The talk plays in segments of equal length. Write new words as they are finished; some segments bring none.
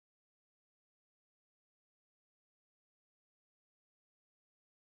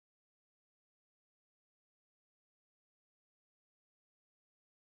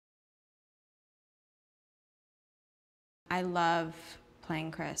I love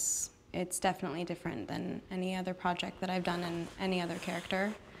playing Chris. It's definitely different than any other project that I've done in any other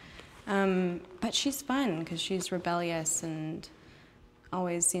character. But she's fun because she's rebellious and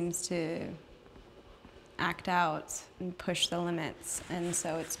always seems to act out and push the limits, and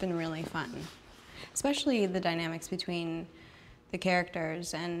so it's been really fun. Especially the dynamics between the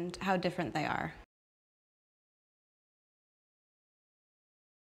characters and how different they are.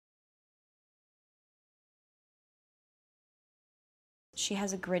 She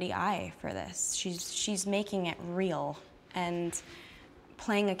has a gritty eye for this. She's making it real, and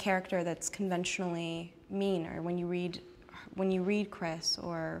playing a character that's conventionally mean, or when you read Chris,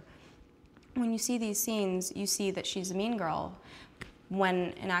 or when you see these scenes, you see that she's a mean girl,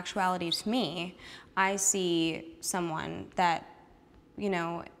 when in actuality to me, I see someone that, you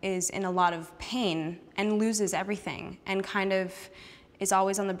know, is in a lot of pain and loses everything and kind of is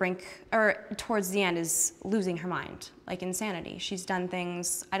always on the brink, or towards the end is losing her mind, like insanity. She's done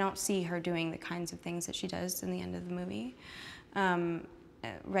things, I don't see her doing the kinds of things that she does in the end of the movie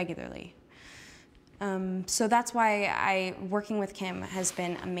regularly. So that's why working with Kim has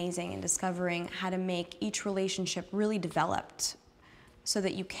been amazing in discovering how to make each relationship really developed so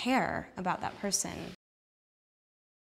that you care about that person